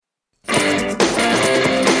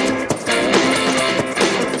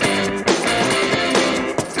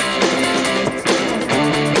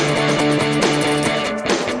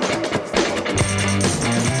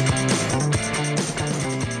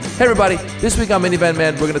Hey everybody, this week on Minivan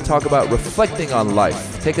Man, we're going to talk about reflecting on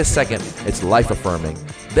life. Take a second, it's life affirming.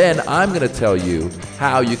 Then I'm going to tell you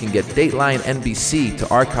how you can get Dateline NBC to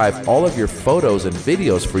archive all of your photos and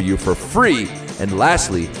videos for you for free. And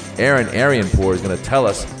lastly, Aaron Arianpour is going to tell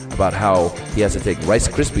us about how he has to take Rice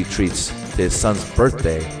Krispie treats to his son's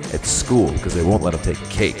birthday at school because they won't let him take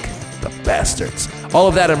cake. The bastards. All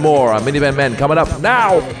of that and more on Minivan Men coming up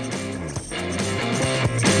now.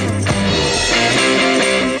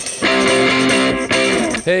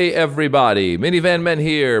 Hey everybody, Minivan Men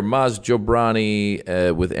here. Maz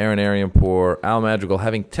Jobrani with Aaron Arianpour, Al Madrigal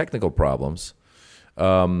having technical problems.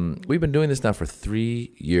 We've been doing this now for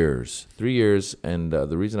 3 years. 3 years, and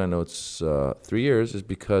the reason I know it's 3 years is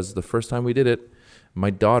because the first time we did it,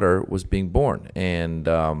 my daughter was being born, and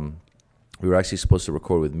we were actually supposed to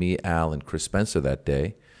record with me, Al, and Chris Spencer that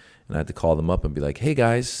day, and I had to call them up and be like, hey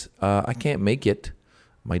guys, I can't make it.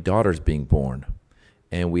 My daughter's being born.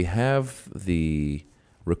 And we have the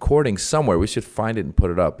recording somewhere. We should find it and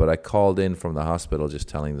put it up, but I called in from the hospital just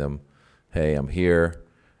telling them, hey, I'm here,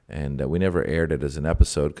 and we never aired it as an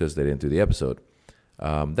episode because they didn't do the episode.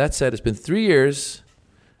 That said, it's been 3 years,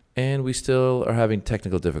 and we still are having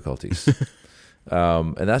technical difficulties.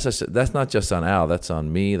 And that's not just on Al. That's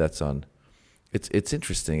on me. That's on. It's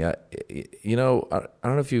interesting. I don't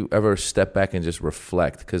know if you ever step back and just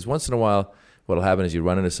reflect, because once in a while, what'll happen is you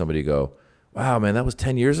run into somebody, go, "Wow, man, that was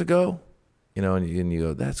 10 years ago," and you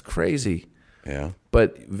go, "That's crazy." Yeah.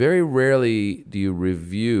 But very rarely do you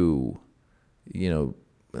review,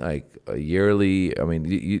 like a yearly. I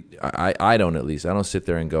mean, I don't, at least. I don't sit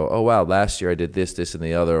there and go, "Oh wow, last year I did this, this, and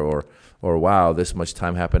the other," or wow, this much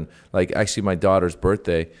time happened. Like actually, my daughter's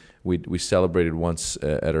birthday, we celebrated once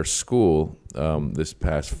at her school this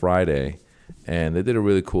past Friday, and they did a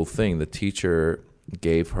really cool thing. The teacher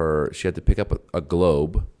gave her, she had to pick up a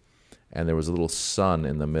globe, and there was a little sun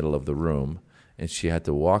in the middle of the room, and she had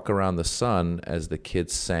to walk around the sun as the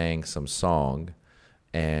kids sang some song.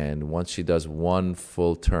 And once she does one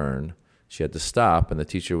full turn, she had to stop, and the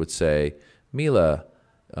teacher would say, "Mila,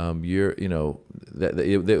 the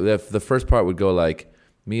first part would go like,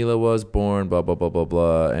 Mila was born, blah, blah, blah, blah,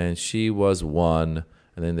 blah, and she was one."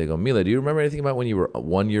 And then they go, "Mila, do you remember anything about when you were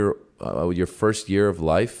 1 year, your first year of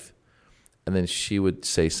life?" And then she would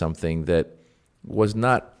say something that was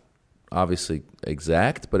not obviously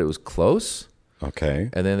exact, but it was close. Okay.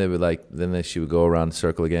 And then they would she would go around the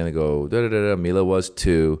circle again and go, da da da da. Mila was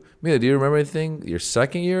 2. Mila, do you remember anything? Your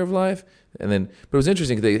second year of life? And then, but it was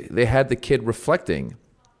interesting. They had the kid reflecting,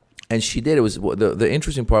 and she did. It was the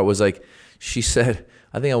interesting part was like she said.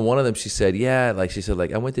 I think on one of them she said, I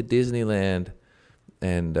went to Disneyland,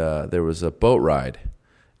 and there was a boat ride,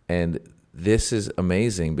 and this is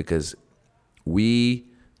amazing because we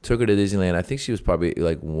took her to Disneyland. I think she was probably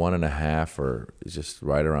like 1.5 or just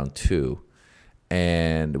right around 2.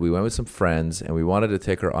 And we went with some friends, and we wanted to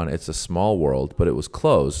take her on It's a Small World, but it was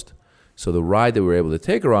closed. So the ride that we were able to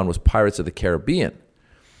take her on was Pirates of the Caribbean.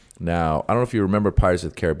 Now, I don't know if you remember Pirates of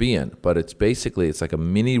the Caribbean, but it's like a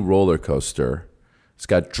mini roller coaster. It's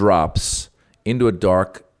got drops into a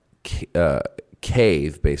dark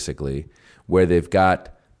cave, basically, where they've got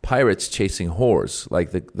pirates chasing whores. Like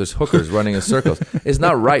there's hookers running in circles. It's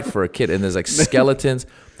not right for a kid. And there's like skeletons.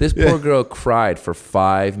 This poor girl cried for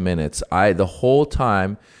 5 minutes. The whole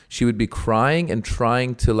time she would be crying and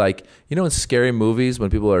trying to, like, in scary movies when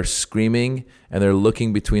people are screaming and they're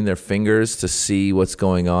looking between their fingers to see what's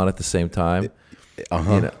going on at the same time.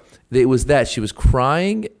 Uh-huh. It was that she was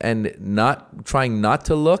crying and trying not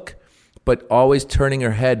to look, but always turning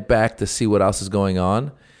her head back to see what else is going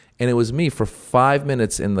on. And it was me for 5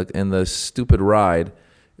 minutes in the stupid ride,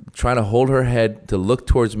 trying to hold her head to look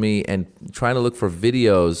towards me and trying to look for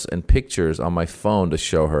videos and pictures on my phone to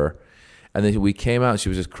show her. And then we came out and she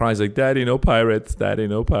was just crying. She's like, "Daddy, no pirates. Daddy,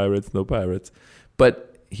 no pirates, no pirates."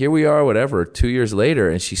 But here we are, 2 years later,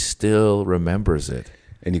 and she still remembers it.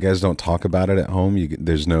 And you guys don't talk about it at home?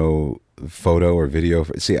 There's no photo or video?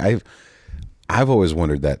 See, I've always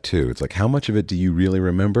wondered that too. It's like, how much of it do you really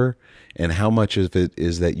remember? And how much of it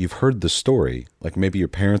is that you've heard the story? Like maybe your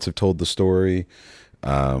parents have told the story,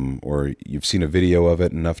 or you've seen a video of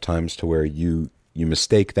it enough times to where you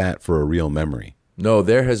mistake that for a real memory. No,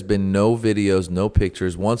 there has been no videos, no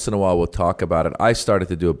pictures. Once in a while we'll talk about it. I started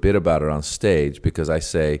to do a bit about it on stage because I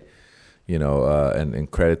say,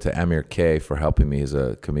 and credit to Amir K for helping me. He's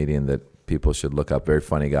a comedian that people should look up. Very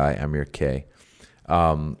funny guy, Amir K.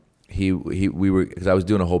 Because I was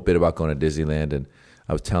doing a whole bit about going to Disneyland, and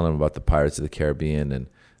I was telling him about the Pirates of the Caribbean and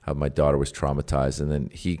how my daughter was traumatized. And then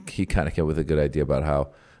he kind of came with a good idea about how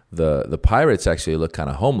the pirates actually look kind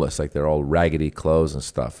of homeless, like they're all raggedy clothes and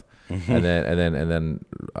stuff. And then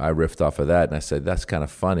I riffed off of that, and I said that's kind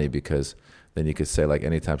of funny because then you could say like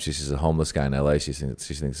anytime she sees a homeless guy in LA, she thinks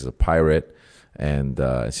he's a pirate, and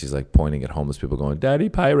she's like pointing at homeless people, going, "Daddy,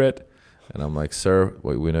 pirate." And I'm like, "Sir,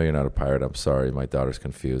 we know you're not a pirate. I'm sorry, my daughter's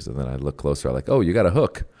confused." And then I look closer, I'm like, "Oh, you got a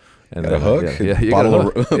hook." And got a hook? Yeah, you bottle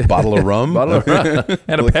got a hook. Bottle of rum? Bottle of rum.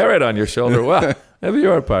 And a parrot on your shoulder. Wow, maybe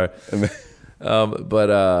you're a pirate.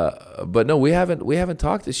 But no, we haven't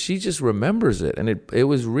talked. She just remembers it, and it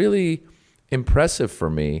was really impressive for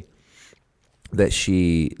me that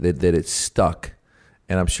that it stuck.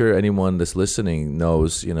 And I'm sure anyone that's listening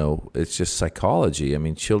knows, it's just psychology. I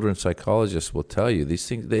mean, children's psychologists will tell you these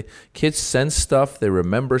things. Kids sense stuff. They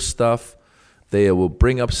remember stuff. They will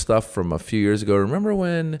bring up stuff from a few years ago. Remember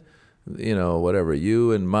when, whatever,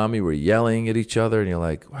 you and mommy were yelling at each other, and you're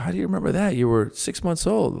like, how do you remember that? You were 6 months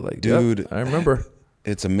old. Like, dude, yep, I remember.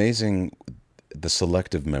 It's amazing, the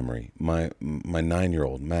selective memory. My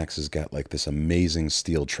 9-year-old Max has got like this amazing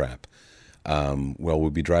steel trap. We'll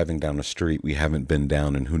be driving down the street we haven't been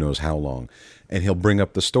down in who knows how long, and he'll bring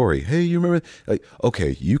up the story. Hey, you remember? Like,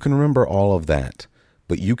 okay, you can remember all of that,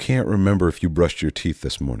 but you can't remember if you brushed your teeth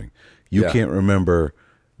this morning. You can't remember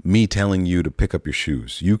me telling you to pick up your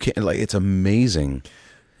shoes. You can't. Like, it's amazing.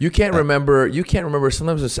 You can't remember.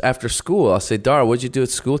 Sometimes it's after school. I'll say, "Dara, what'd you do at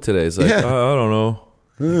school today?" It's like, I don't know.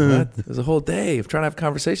 What? It was a whole day of trying to have a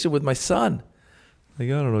conversation with my son. Like,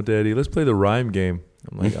 I don't know, Daddy. Let's play the rhyme game.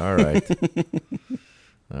 I'm like, all right.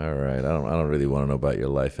 All right. I don't really want to know about your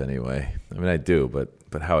life anyway. I mean, I do,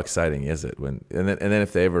 but how exciting is it when and then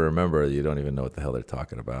if they ever remember, you don't even know what the hell they're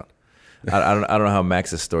talking about. I don't know how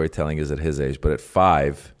Max's storytelling is at his age, but at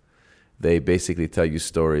 5, they basically tell you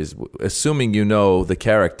stories, assuming you know the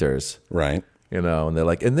characters, right? And they're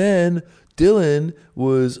like, and then Dylan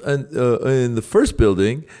was in the first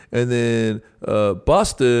building, and then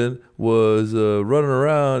Boston was running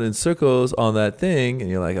around in circles on that thing,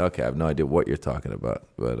 and you're like, okay, I have no idea what you're talking about,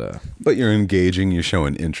 but you're engaging, you're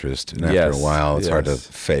showing interest, and after a while, it's hard to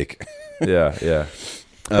fake. Yeah.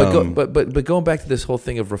 But going back to this whole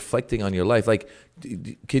thing of reflecting on your life, like,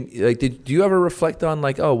 do you ever reflect on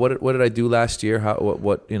like, oh, what did I do last year?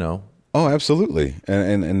 What Oh, absolutely,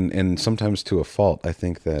 and sometimes to a fault. I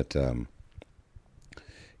think that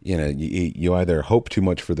you either hope too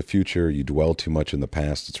much for the future, you dwell too much in the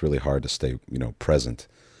past. It's really hard to stay present.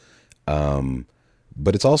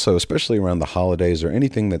 But it's also, especially around the holidays or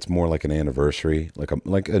anything that's more like an anniversary,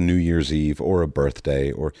 like a New Year's Eve or a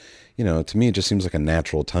birthday, or to me it just seems like a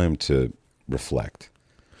natural time to reflect.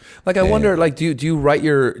 Like, I wonder, like, do you write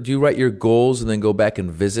your goals and then go back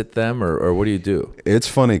and visit them, or what do you do? It's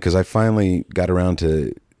funny because I finally got around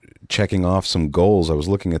to checking off some goals. I was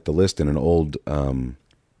looking at the list in an old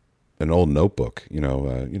notebook,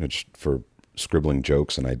 just for scribbling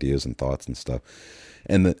jokes and ideas and thoughts and stuff.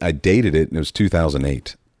 And I dated it, and it was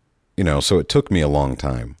 2008. So it took me a long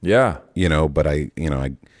time. Yeah. But I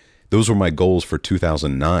those were my goals for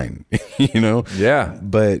 2009. Yeah.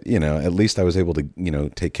 But at least I was able to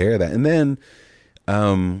take care of that. And then,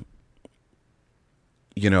 a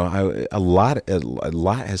lot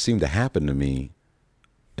has seemed to happen to me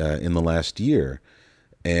in the last year,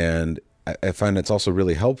 and I find it's also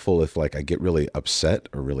really helpful if like I get really upset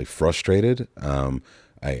or really frustrated.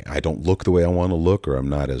 I don't look the way I want to look, or I'm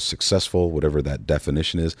not as successful, whatever that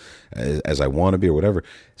definition is, as I want to be, or whatever.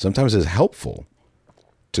 Sometimes it's helpful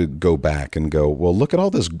to go back and go, well, look at all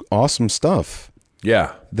this awesome stuff.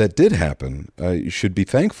 Yeah, that did happen. You should be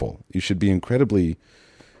thankful. You should be incredibly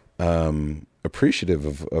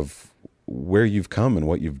appreciative of where you've come and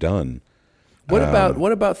what you've done.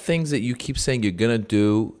 What about things that you keep saying you're gonna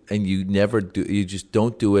do and you never do? You just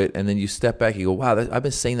don't do it, and then you step back. And you go, "Wow, I've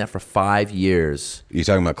been saying that for 5 years." You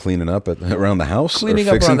talking about cleaning up around the house? Cleaning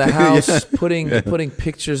up around the house, putting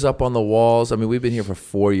pictures up on the walls. I mean, we've been here for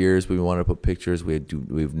 4 years. We wanted to put pictures.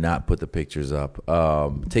 We've not put the pictures up.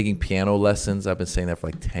 Taking piano lessons. I've been saying that for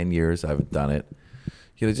like 10 years. I haven't done it.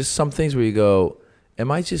 Just some things where you go,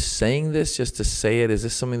 am I just saying this just to say it? Is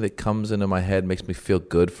this something that comes into my head, makes me feel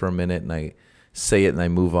good for a minute, and I say it and I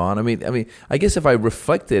move on? I mean, I guess if I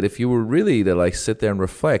reflected, if you were really to like sit there and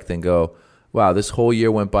reflect and go, wow, this whole year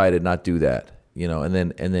went by, I did not do that, and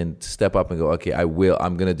then step up and go, okay, I'm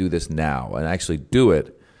going to do this now and actually do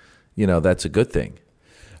it. That's a good thing.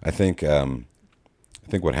 I think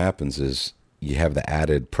what happens is you have the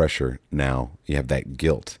added pressure now. You have that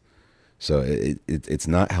guilt. So it's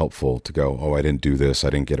not helpful to go, oh, I didn't do this,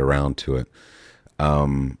 I didn't get around to it.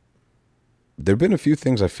 There have been a few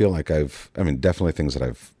things I feel like definitely things that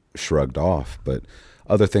I've shrugged off, but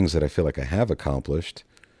other things that I feel like I have accomplished.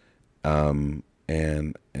 And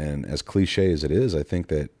as cliche as it is, I think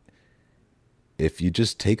that if you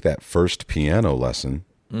just take that first piano lesson,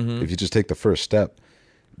 if you just take the first step,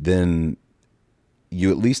 then you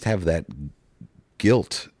at least have that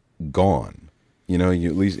guilt gone. You know,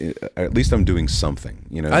 you at least I'm doing something.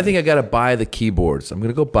 You know, I think I got to buy the keyboards. I'm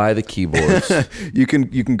gonna go buy the keyboards. you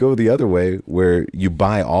can go the other way where you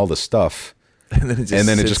buy all the stuff, and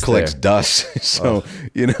then it just collects dust. So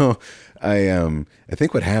you know, I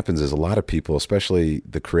think what happens is a lot of people, especially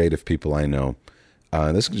the creative people I know,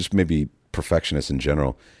 this is just maybe perfectionists in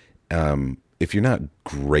general. If you're not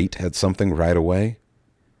great at something right away,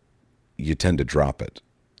 you tend to drop it.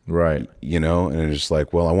 Right. You know, and it's just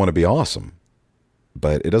like, well, I want to be awesome.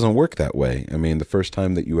 But it doesn't work that way. I mean, the first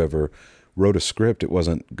time that you ever wrote a script, it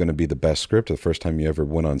wasn't going to be the best script. The first time you ever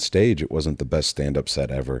went on stage, it wasn't the best stand-up set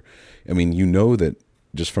ever. I mean, you know that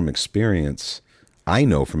just from experience, I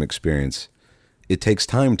know from experience, it takes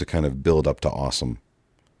time to kind of build up to awesome.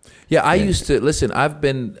 Yeah, I used to listen. I've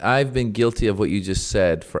been guilty of what you just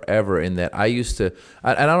said forever. In that I used to,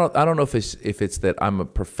 and I don't know if it's that I'm a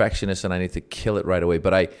perfectionist and I need to kill it right away.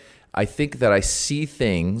 But I think that I see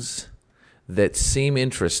things that seem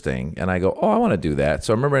interesting, and I go, oh, I want to do that.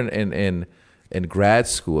 So I remember in grad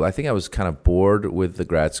school, I think I was kind of bored with the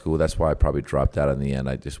grad school. That's why I probably dropped out in the end.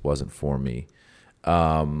 I just wasn't for me.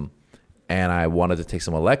 And I wanted to take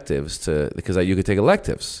some electives because you could take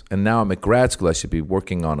electives. And now I'm at grad school. I should be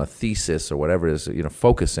working on a thesis or whatever it is, you know,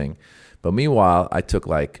 focusing. But meanwhile, I took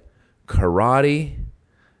like karate,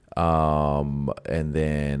 and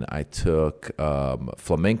then I took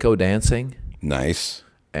flamenco dancing. Nice.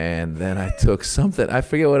 And then I took something. I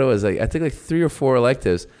forget what it was. I took like 3 or 4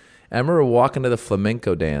 electives. And I remember walking to the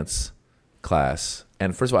flamenco dance class.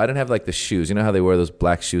 And first of all, I didn't have like the shoes. You know how they wear those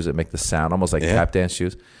black shoes that make the sound, almost like tap dance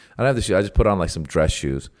shoes? I don't have the shoes. I just put on like some dress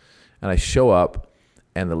shoes. And I show up,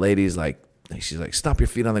 and the lady's like, she's like, stomp your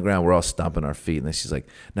feet on the ground. We're all stomping our feet. And then she's like,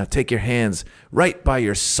 now take your hands right by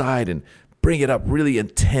your side and bring it up really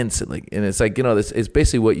intense. And it's like, you know, it's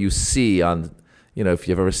basically what you see on, you know, if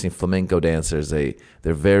you've ever seen flamenco dancers, they're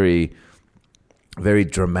very, very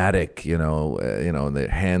dramatic, you know, and their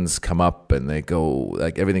hands come up and they go,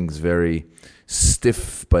 like everything's very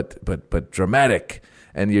stiff but dramatic.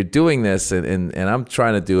 And you're doing this, and I'm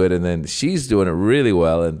trying to do it, and then she's doing it really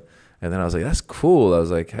well, and then I was like, that's cool. I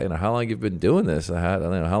was like, hey, you know, how long have you been doing this? I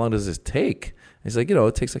don't know, how long does this take? And he's like, you know,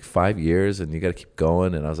 it takes like 5 years, and you got to keep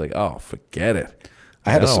going. And I was like, oh, forget it.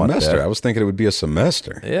 I had a semester. I was thinking it would be a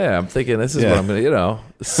semester. Yeah, I'm thinking this is what I'm going to, you know.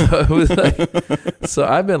 So it was like, so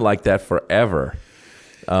I've been like that forever.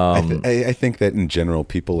 I think that in general,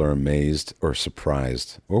 people are amazed or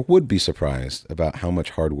surprised or would be surprised about how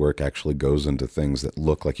much hard work actually goes into things that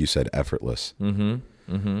look, like you said, effortless.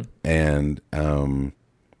 Mm-hmm. Mm-hmm. And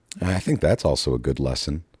I think that's also a good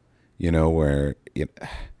lesson, you know, where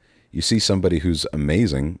you see somebody who's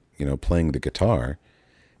amazing, you know, playing the guitar,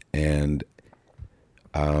 and,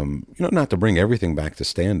 you know, not to bring everything back to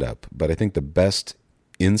stand-up, but I think the best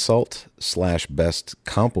insult / best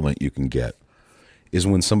compliment you can get is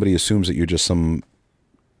when somebody assumes that you're just some,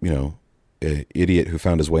 you know, idiot who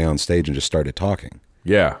found his way on stage and just started talking.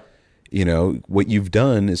 Yeah. You know, what you've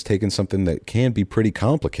done is taken something that can be pretty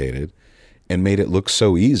complicated and made it look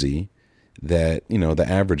so easy that, you know, the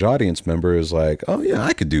average audience member is like, oh yeah,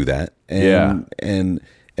 I could do that. And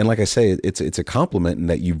like I say, it's a compliment in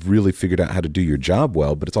that you've really figured out how to do your job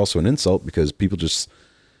well, but it's also an insult because people just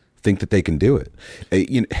think that they can do it.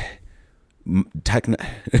 You know, this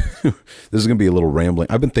is going to be a little rambling.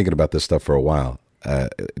 I've been thinking about this stuff for a while,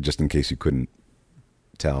 just in case you couldn't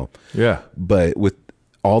tell. Yeah. But with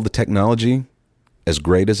all the technology, as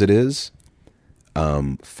great as it is,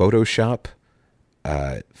 Photoshop,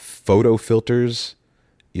 photo filters,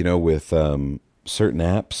 you know, with certain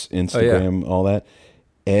apps, Instagram, all that,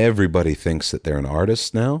 everybody thinks that they're an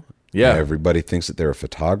artist now. Yeah. Everybody thinks that they're a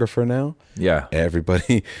photographer now. Yeah.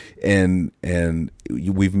 Everybody, and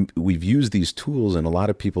we've used these tools, and a lot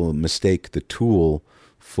of people mistake the tool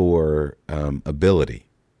for ability.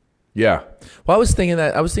 Yeah. Well, I was thinking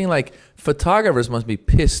like photographers must be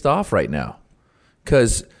pissed off right now,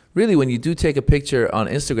 because really, when you do take a picture on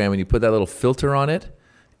Instagram and you put that little filter on it,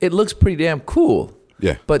 it looks pretty damn cool.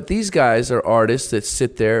 Yeah. But these guys are artists that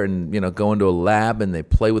sit there and, you know, go into a lab and they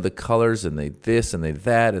play with the colors and they this and they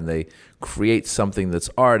that and they create something that's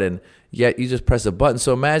art, and yet you just press a button.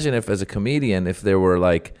 So imagine if, as a comedian, if there were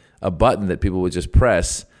like a button that people would just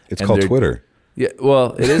press. It's called Twitter. Yeah.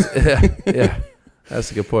 Well, it is. Yeah. That's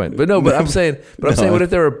a good point. But I'm saying, what if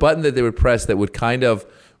there were a button that they would press that would kind of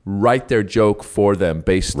write their joke for them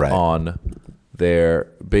based on their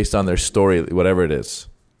story, whatever it is.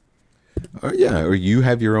 Or you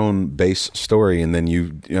have your own base story, and then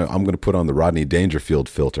I'm going to put on the Rodney Dangerfield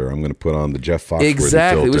filter. I'm going to put on the Jeff Foxworthy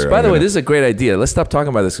Exactly. filter. Which, by the way, this is a great idea. Let's stop talking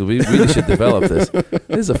about this because we really should develop this.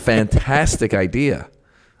 This is a fantastic idea.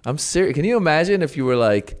 I'm serious. Can you imagine if you were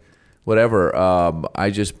like, whatever, I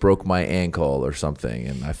just broke my ankle or something,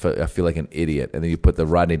 and I feel like an idiot, and then you put the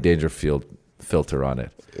Rodney Dangerfield filter on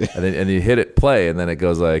it, and then you hit it play, and then it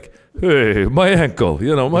goes like, hey, my ankle,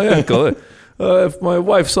 my ankle. If my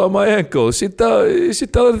wife saw my ankle, she'd tell her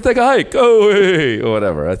to take a hike. Oh, hey, or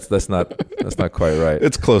whatever. That's not quite right.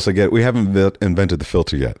 It's close. I get it. We haven't invented the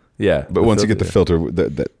filter yet. Yeah, but once you get the filter,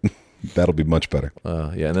 that'll be much better.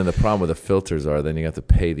 Yeah, and then the problem with the filters are then you have to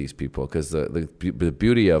pay these people because the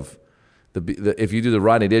beauty of if you do the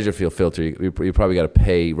Rodney Dangerfield filter, you probably got to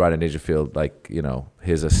pay Rodney Dangerfield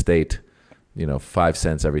his estate, 5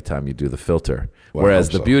 cents every time you do the filter. Well, whereas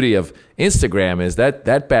the beauty of Instagram is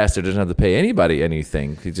that bastard doesn't have to pay anybody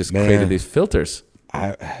anything. He just created these filters.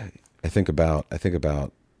 I think about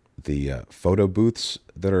the photo booths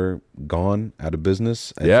that are gone out of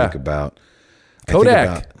business. I think about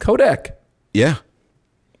Kodak. Yeah,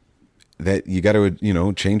 that you got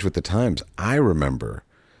to change with the times. I remember,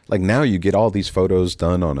 like now you get all these photos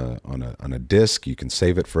done on a disc. You can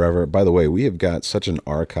save it forever. By the way, we have got such an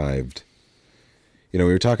archived. We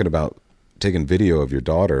were talking about taking video of your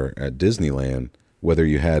daughter at Disneyland, whether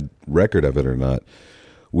you had record of it or not.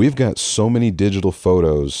 We've got so many digital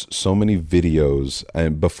photos, so many videos,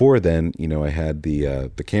 and before then, I had the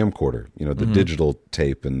camcorder, the digital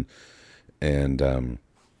tape, and then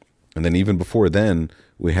even before then,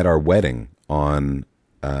 we had our wedding on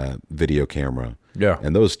video camera. Yeah,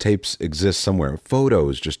 and those tapes exist somewhere.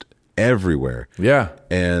 Photos just everywhere. Yeah,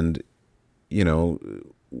 and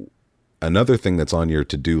another thing that's on your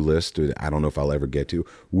to-do list, I don't know if I'll ever get to,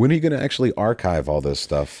 when are you going to actually archive all this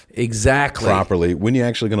stuff properly? When are you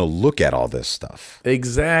actually going to look at all this stuff?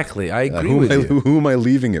 Exactly. I agree with you. Who am I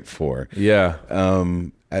leaving it for? Yeah.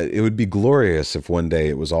 It would be glorious if one day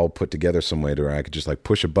it was all put together some way to where I could just like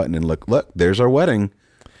push a button and look, there's our wedding.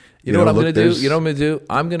 You know what I'm going to do? You know what I'm going to do?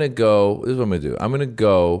 I'm going to go, this is what I'm going to do. I'm going to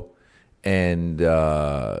go and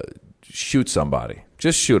shoot somebody.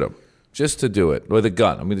 Just shoot them. Just to do it with a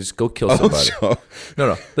gun. I'm gonna just go kill somebody.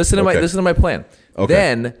 No. Listen to my plan. Okay.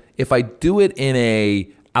 Then, if I do it in a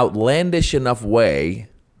outlandish enough way,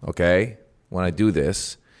 okay, when I do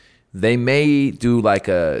this, they may do like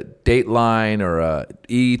a Dateline or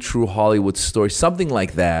a True Hollywood Story, something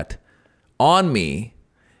like that, on me,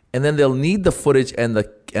 and then they'll need the footage and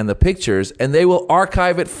the pictures, and they will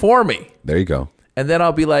archive it for me. There you go. And then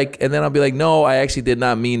I'll be like, no, I actually did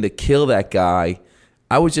not mean to kill that guy.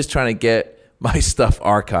 I was just trying to get my stuff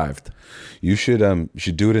archived. You should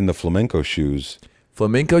do it in the flamenco shoes.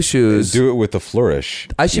 Flamenco shoes. Do it with the flourish.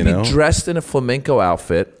 I should be dressed in a flamenco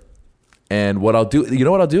outfit. And what I'll do, you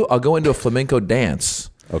know what I'll do? I'll go into a flamenco dance.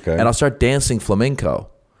 Okay. And I'll start dancing flamenco.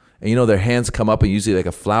 And their hands come up and usually like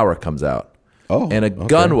a flower comes out. Oh. And a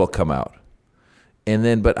gun will come out. And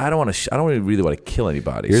then, but I don't really want to kill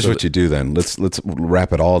anybody. Here's what you do then. Let's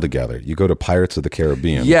wrap it all together. You go to Pirates of the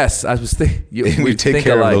Caribbean. Yes, I was thinking. You take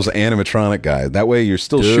care of those animatronic guys. That way, you're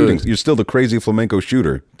still shooting. You're still the crazy flamenco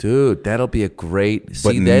shooter. Dude, that'll be a great.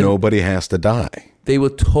 But nobody has to die. They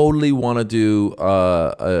would totally want to do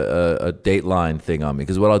a Dateline thing on me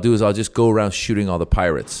because what I'll do is I'll just go around shooting all the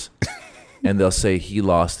pirates, and they'll say he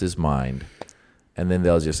lost his mind, and then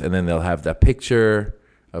they'll have that picture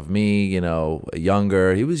of me,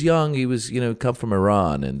 younger. He was young. He was, come from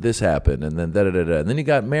Iran, and this happened, and then da-da-da-da. And then he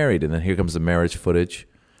got married, and then here comes the marriage footage.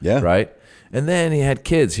 Yeah. Right? And then he had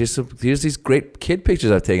kids. Here's these great kid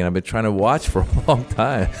pictures I've taken. I've been trying to watch for a long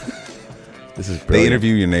time. This is brilliant. They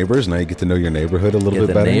interview your neighbors. Now you get to know your neighborhood a little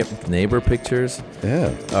bit better. Neighbor pictures.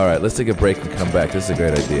 Yeah. All right, let's take a break and come back. This is a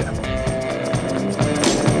great idea.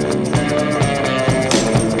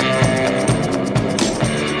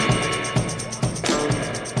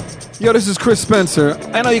 Yo, this is Chris Spencer.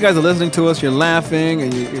 I know you guys are listening to us, you're laughing,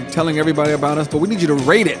 and you're telling everybody about us, but we need you to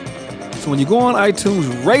rate it. So when you go on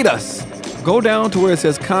iTunes, rate us. Go down to where it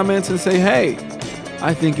says comments and say, hey,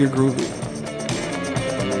 I think you're groovy.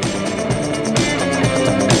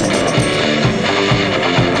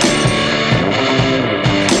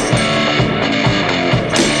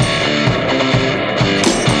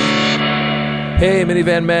 Hey,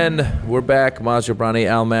 Minivan Men, we're back. Maz Jobrani,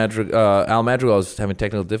 Al Madrigal is having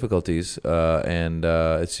technical difficulties, and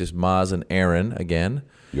it's just Maz and Aaron again.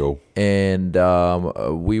 Yo. And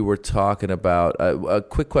we were talking about a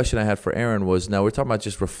quick question I had for Aaron was, now we're talking about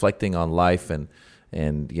just reflecting on life and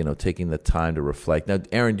taking the time to reflect. Now,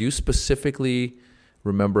 Aaron, do you specifically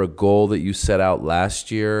remember a goal that you set out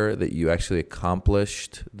last year that you actually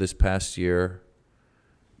accomplished this past year?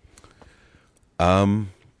 Well,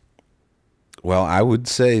 I would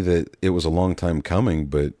say that it was a long time coming,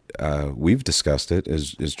 but we've discussed it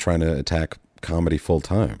as trying to attack comedy full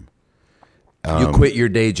time. You quit your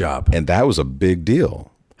day job. And that was a big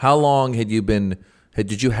deal. How long had you been?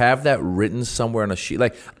 Did you have that written somewhere on a sheet?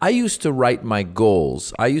 Like, I used to write my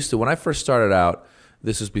goals. When I first started out,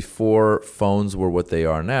 this was before phones were what they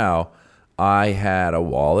are now. I had a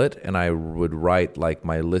wallet, and I would write like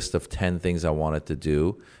my list of 10 things I wanted to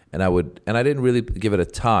do, and I didn't really give it a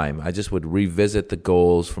time. I just would revisit the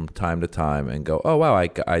goals from time to time and go, oh wow, I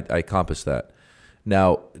accomplished that.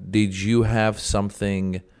 Now, did you have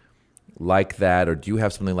something like that, or do you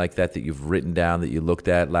have something like that you've written down that you looked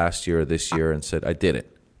at last year or this year and said, I did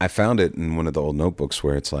it? I found it in one of the old notebooks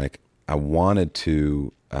where it's like, I wanted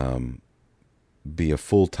to be a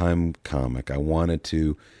full-time comic. I wanted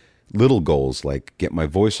to, little goals like get my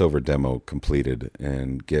voiceover demo completed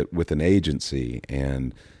and get with an agency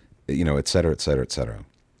and, et cetera, et cetera, et cetera.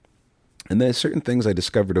 And there's certain things I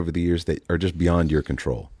discovered over the years that are just beyond your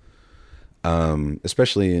control,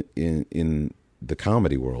 especially in the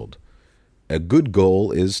comedy world. A good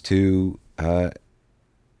goal is to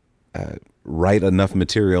write enough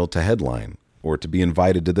material to headline or to be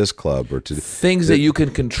invited to this club or to things that you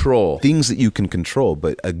can control. Things that you can control.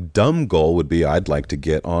 But a dumb goal would be, I'd like to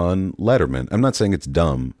get on Letterman. I'm not saying it's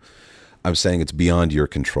dumb. I'm saying it's beyond your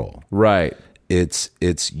control. Right. It's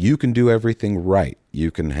you can do everything right.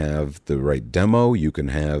 You can have the right demo. You can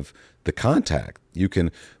have the contact. You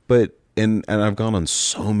can, but. And I've gone on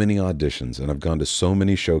so many auditions, and I've gone to so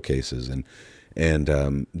many showcases, and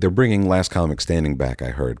they're bringing Last Comic Standing back, I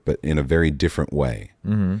heard, but in a very different way.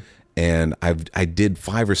 Mm-hmm. And I did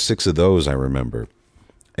 5 or 6 of those, I remember.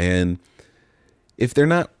 And if you're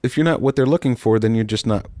not what they're looking for, then you're just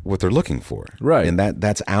not what they're looking for, right? And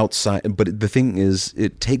that's outside. But the thing is,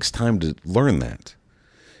 it takes time to learn that.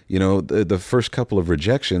 The first couple of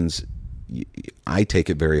rejections, I take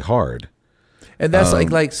it very hard. And that's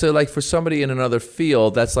like for somebody in another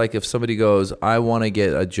field, that's like if somebody goes, I want to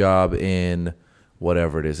get a job in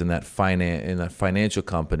whatever it is, in that financial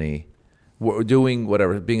company, doing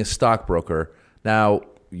whatever, being a stockbroker. Now,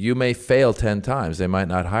 you may fail 10 times. They might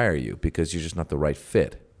not hire you because you're just not the right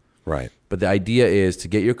fit. Right. But the idea is to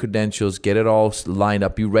get your credentials, get it all lined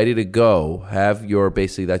up, be ready to go, have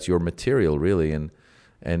basically that's your material really,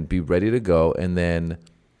 and be ready to go, and then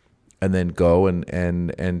go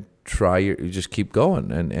and try you just keep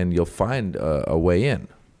going, and you'll find a way in,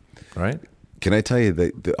 right? Can I tell you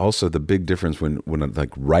that also the big difference when I'm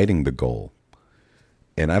like writing the goal,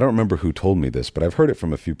 and I don't remember who told me this, but I've heard it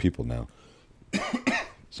from a few people now.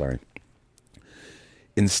 Sorry.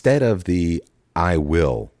 Instead of the I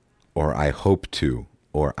will, or I hope to,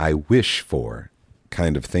 or I wish for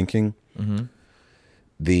kind of thinking, mm-hmm.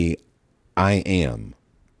 the I am.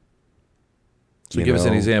 So give us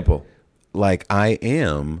an example. Like, I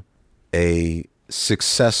am a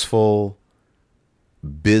successful,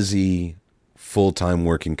 busy, full-time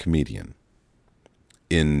working comedian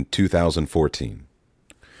in 2014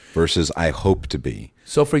 versus I hope to be.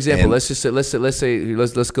 So, for example,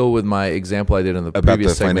 let's go with my example I did in the about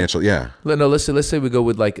previous the segment. Financial, yeah. No, let's say we go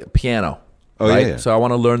with like piano. Oh, right? yeah. So I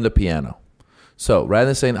want to learn the piano. So rather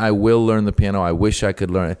than saying I will learn the piano, I wish I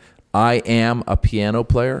could learn it. I am a piano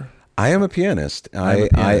player. I am a pianist. I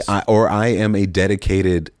am a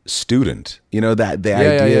dedicated student.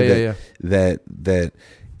 Idea that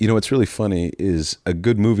what's really funny is a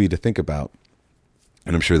good movie to think about,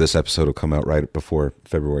 and I'm sure this episode will come out right before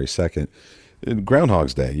February 2nd.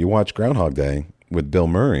 Groundhog's Day. You watch Groundhog Day with Bill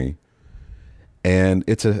Murray, and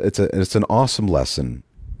it's an awesome lesson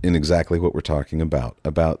in exactly what we're talking about.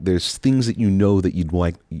 About there's things that that you'd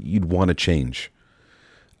want to change.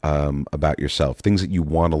 About yourself, things that you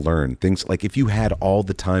want to learn, things like if you had all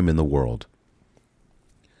the time in the world,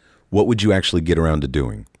 what would you actually get around to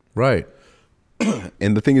doing? Right.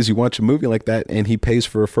 And the thing is, you watch a movie like that and he pays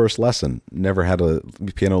for a first lesson, never had a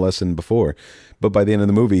piano lesson before, but by the end of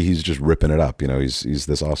the movie, he's just ripping it up. He's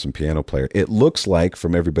this awesome piano player. It looks like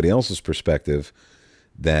from everybody else's perspective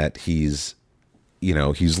that he's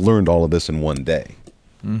learned all of this in one day.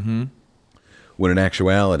 Mm-hmm. When in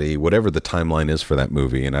actuality, whatever the timeline is for that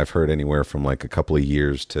movie, and I've heard anywhere from like a couple of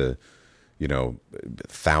years to,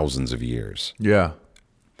 thousands of years. Yeah.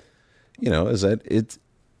 Is that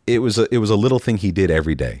it was a little thing he did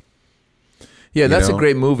every day. Yeah, that's a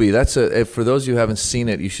great movie. For those of you who haven't seen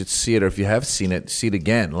it, you should see it, or if you have seen it, see it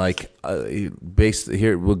again. Like based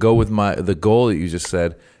here, we'll go with the goal that you just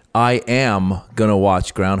said. I am gonna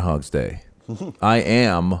watch Groundhog's Day. I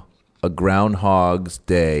am a Groundhog's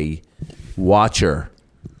Day watcher.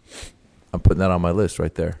 I'm putting that on my list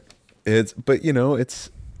right there. But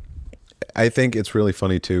I think it's really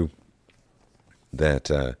funny too that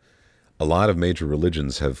a lot of major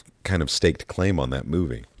religions have kind of staked claim on that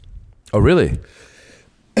movie Oh, really?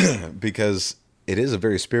 because it is a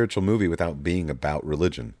very spiritual movie without being about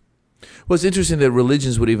religion. Well, it's interesting that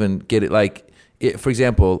religions would even get it. Like, for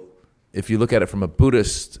example, if you look at it from a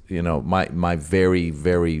Buddhist, my very,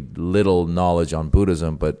 very little knowledge on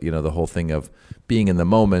Buddhism, but, the whole thing of being in the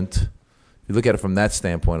moment, you look at it from that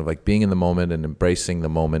standpoint of like being in the moment and embracing the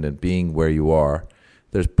moment and being where you are,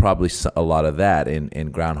 there's probably a lot of that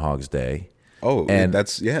in Groundhog's Day. Oh, and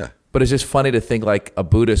yeah. But it's just funny to think like a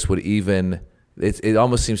Buddhist would even, it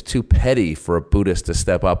almost seems too petty for a Buddhist to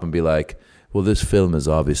step up and be like, well, this film is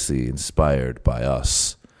obviously inspired by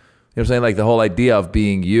us. You know what I'm saying? Like the whole idea of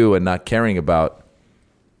being you and not caring about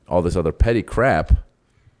all this other petty crap,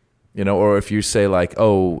 or if you say like,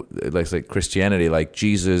 oh, like Christianity, like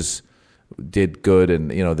Jesus did good and,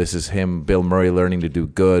 this is him, Bill Murray, learning to do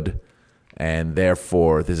good. And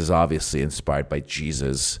therefore, this is obviously inspired by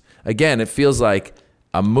Jesus. Again, it feels like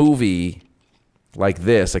a movie like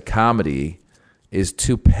this, a comedy, is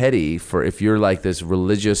too petty for if you're like this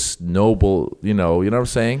religious, noble, you know what I'm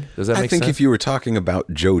saying? Does that make sense? I think if you were talking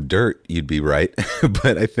about Joe Dirt, you'd be right.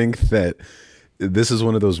 But I think that this is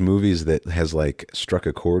one of those movies that has like struck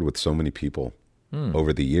a chord with so many people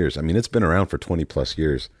over the years. I mean, it's been around for 20 plus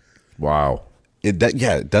years. Wow.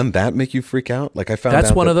 Doesn't that make you freak out? Like I found That's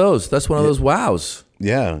out one of those. That's one of those wows.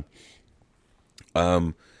 Yeah.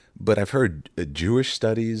 But I've heard Jewish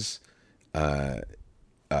studies,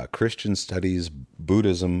 Christian studies,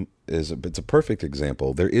 Buddhism it's a perfect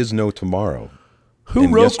example. There is no tomorrow. Who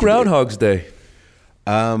wrote Groundhog's Day?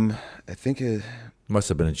 I think it Must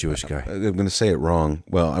have been a Jewish guy. I'm going to say it wrong.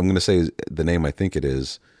 Well, I'm going to say the name I think it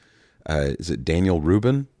is. Is it Daniel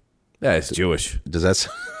Rubin? Yeah, it's Jewish. Does that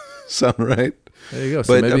sound right? There you go.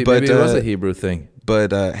 So maybe it was a Hebrew thing.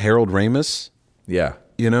 But Harold Ramis, Yeah.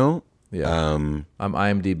 Yeah. I'm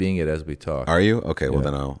IMDbing it as we talk. Are you? Okay, well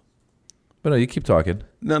then I'll. But no, you keep talking.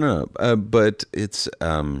 No. But it's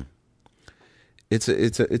a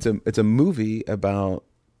movie about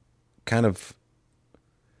kind of.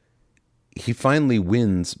 He finally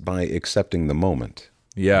wins by accepting the moment.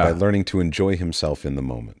 Yeah. By learning to enjoy himself in the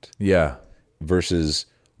moment. Yeah. Versus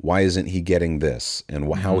why isn't he getting this,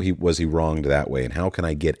 and how was he wronged that way, and how can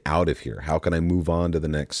I get out of here? How can I move on to the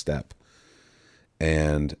next step?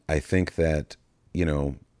 And I think that,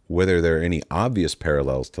 whether there are any obvious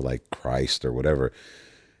parallels to like Christ or whatever,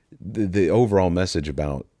 the overall message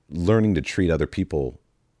about learning to treat other people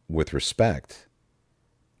with respect,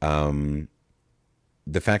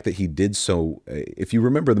 the fact that he did so, if you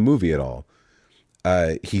remember the movie at all,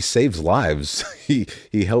 he saves lives. He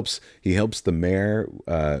helps the mayor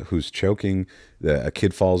who's choking. A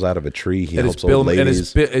kid falls out of a tree. He helps old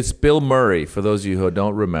ladies. And it's Bill Murray. For those of you who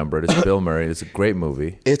don't remember it, it's Bill Murray. It's a great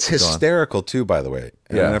movie. It's hysterical too, by the way.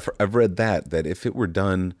 And Yeah. I've read that if it were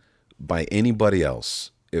done by anybody else,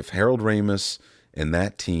 if Harold Ramis and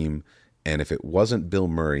that team, and if it wasn't Bill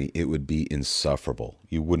Murray, it would be insufferable.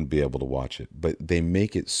 You wouldn't be able to watch it. But they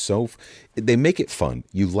make it they make it fun.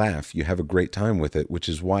 You laugh. You have a great time with it, which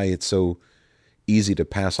is why it's so easy to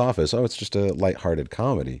pass off as, it's just a lighthearted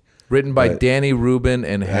comedy. Written by Danny Rubin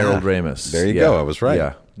and Harold Ramis. There you go. I was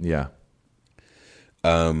right. Yeah.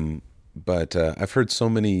 But I've heard so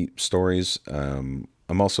many stories. I'm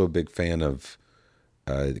also a big fan of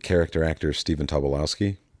the character actor Stephen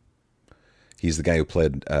Tobolowsky. He's the guy who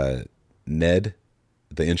played Ned,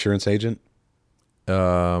 the insurance agent.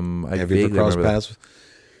 Have you ever crossed paths with?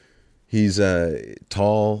 He's a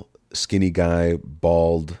tall, skinny guy,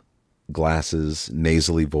 bald, glasses,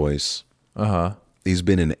 nasally voice. He's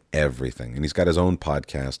been in everything, and he's got his own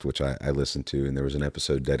podcast, which I listened to, and there was an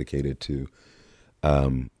episode dedicated to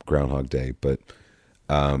Groundhog Day. But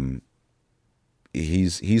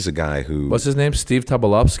he's a guy who. What's his name? Steve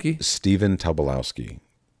Tobolowsky? Stephen Tobolowsky.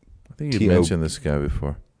 I think you mentioned this guy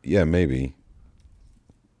before. Yeah, maybe.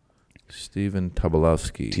 Stephen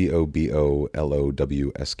Tobolowsky.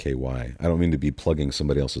 Tobolowsky. I don't mean to be plugging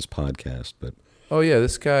somebody else's podcast, but. Oh yeah,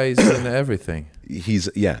 this guy's in everything. He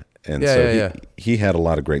had a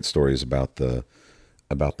lot of great stories about the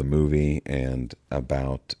movie and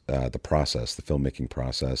about the process, the filmmaking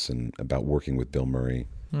process, and about working with Bill Murray.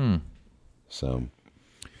 So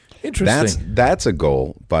interesting. That's a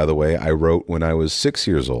goal, by the way, I wrote when I was 6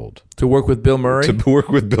 years old. To work with Bill Murray? To work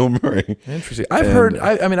with Bill Murray. Interesting. I've heard,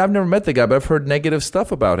 I've never met the guy, but I've heard negative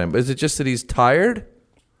stuff about him. Is it just that he's tired?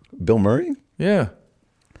 Bill Murray? Yeah.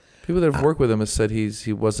 People that have worked with him have said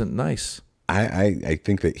he wasn't nice. I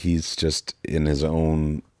think that he's just in his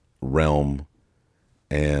own realm,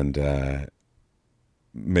 and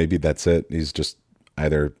maybe that's it. He's just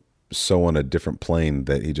either so on a different plane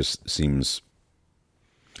that he just seems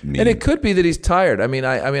mean. And it could be that he's tired. I mean,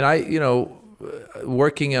 you know,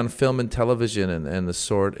 working on film and television and the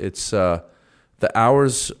sort, it's the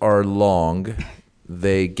hours are long.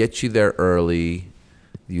 They get you there early.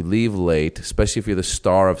 You leave late, especially if you're the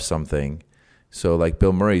star of something. So, like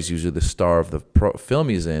Bill Murray's usually the star of the film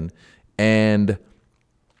he's in, and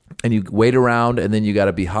you wait around, and then you got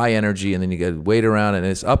to be high energy, and then you got to wait around, and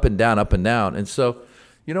it's up and down, and so.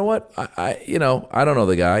 You know what? I don't know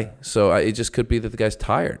the guy, so it just could be that the guy's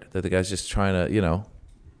tired, that the guy's just trying to, you know.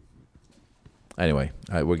 Anyway,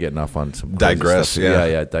 we're getting off on some digress. Stuff.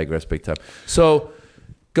 Yeah, digress big time. So,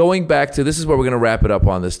 going back to this is where we're going to wrap it up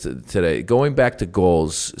on this today. Going back to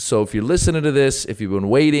goals. So, if you're listening to this, if you've been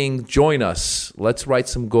waiting, join us. Let's write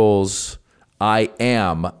some goals. I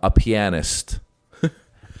am a pianist.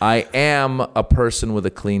 I am a person with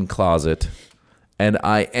a clean closet. And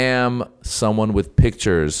I am someone with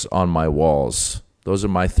pictures on my walls. Those are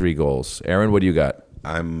my 3 goals. Aaron, what do you got?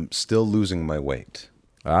 I'm still losing my weight.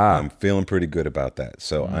 I'm feeling pretty good about that.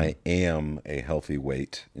 So I am a healthy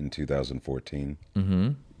weight in 2014. Mm-hmm.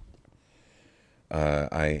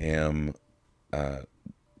 I am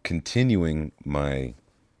continuing my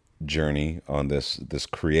journey on this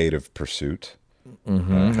creative pursuit.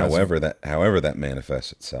 Mm-hmm. However that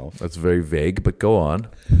manifests itself. That's very vague, but go on.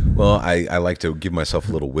 Well, I like to give myself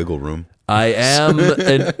a little wiggle room. I am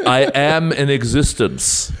an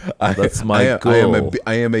existence. That's my goal.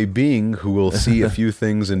 I am a being who will see a few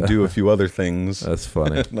things and do a few other things. That's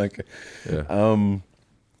funny.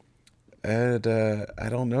 And I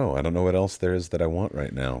don't know. I don't know what else there is that I want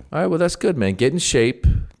right now. All right, well, that's good, man. Get in shape.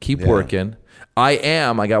 Keep working. I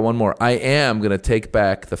got one more. I am going to take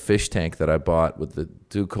back the fish tank that I bought with the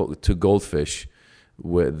two goldfish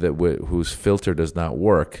whose filter does not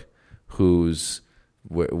work, that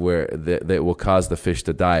will cause the fish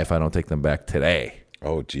to die if I don't take them back today.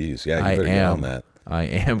 Oh, geez. Yeah, you better get on that. I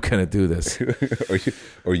am going to do this.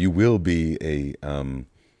 or you will be a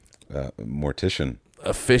mortician.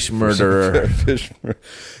 A fish murderer.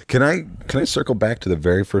 Can I circle back to the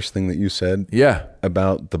very first thing that you said? Yeah.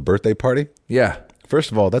 About the birthday party? Yeah.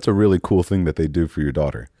 First of all, that's a really cool thing that they do for your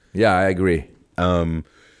daughter. Yeah, I agree. Did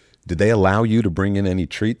they allow you to bring in any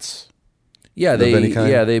treats? Yeah,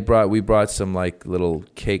 we brought some like little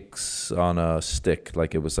cakes on a stick,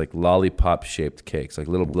 like it was like lollipop shaped cakes, like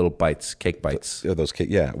little bites, cake bites. Those cake,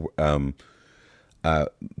 yeah.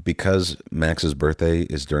 Because Max's birthday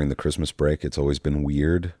is during the Christmas break, it's always been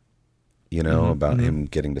weird, about him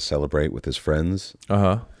getting to celebrate with his friends.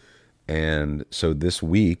 Uh-huh. And so this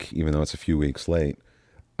week, even though it's a few weeks late,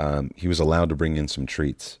 he was allowed to bring in some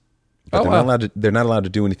treats. But they're not allowed to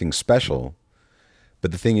do anything special.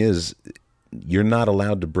 But the thing is, you're not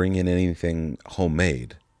allowed to bring in anything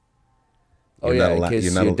homemade. In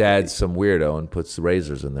case your dad's some weirdo and puts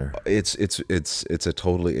razors in there. It's a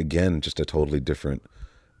totally different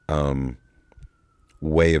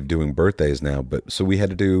way of doing birthdays now. But so we had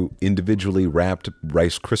to do individually wrapped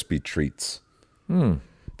Rice Krispie treats.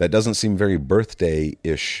 That doesn't seem very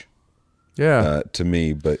birthday-ish to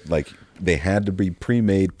me, but like they had to be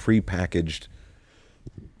pre-made, pre-packaged,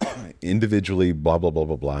 individually, blah, blah, blah,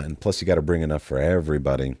 blah, blah. And plus you got to bring enough for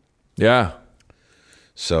everybody. Yeah.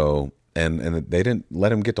 So... And they didn't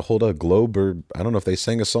let him get to hold a globe, or I don't know if they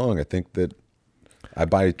sang a song. I think that I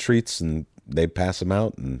buy treats and they pass them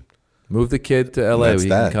out. And move the kid to L.A. He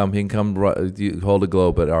can come hold a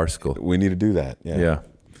globe at our school. We need to do that. Yeah.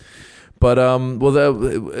 But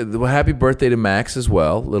happy birthday to Max as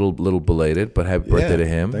well. Little belated, but happy birthday to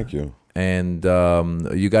him. Thank you. And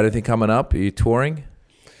you got anything coming up? Are you touring?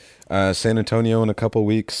 San Antonio in a couple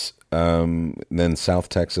weeks, then South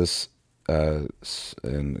Texas.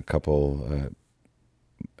 In a couple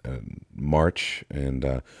March,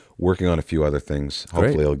 and working on a few other things.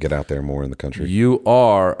 Hopefully, Great. I'll get out there more in the country. You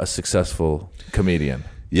are a successful comedian.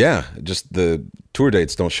 Yeah, just the tour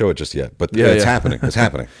dates don't show it just yet, but it's happening. It's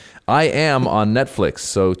happening. I am on Netflix,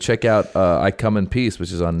 so check out I Come in Peace,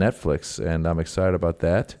 which is on Netflix, and I'm excited about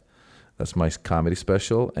that. That's my comedy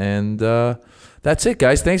special, and that's it,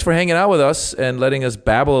 guys. Thanks for hanging out with us and letting us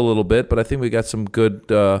babble a little bit, but I think we got some good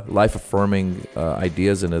life-affirming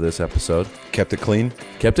ideas into this episode. Kept it clean?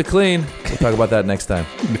 Kept it clean. We'll talk about that next time.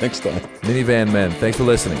 Next time. Minivan Men, thanks for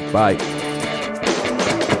listening. Bye.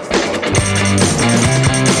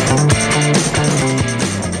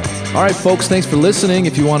 All right, folks, thanks for listening.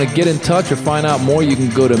 If you want to get in touch or find out more, you can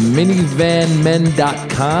go to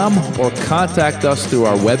minivanmen.com or contact us through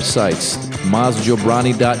our websites,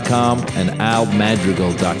 mazjobrani.com and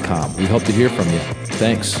almadrigal.com. We hope to hear from you.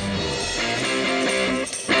 Thanks.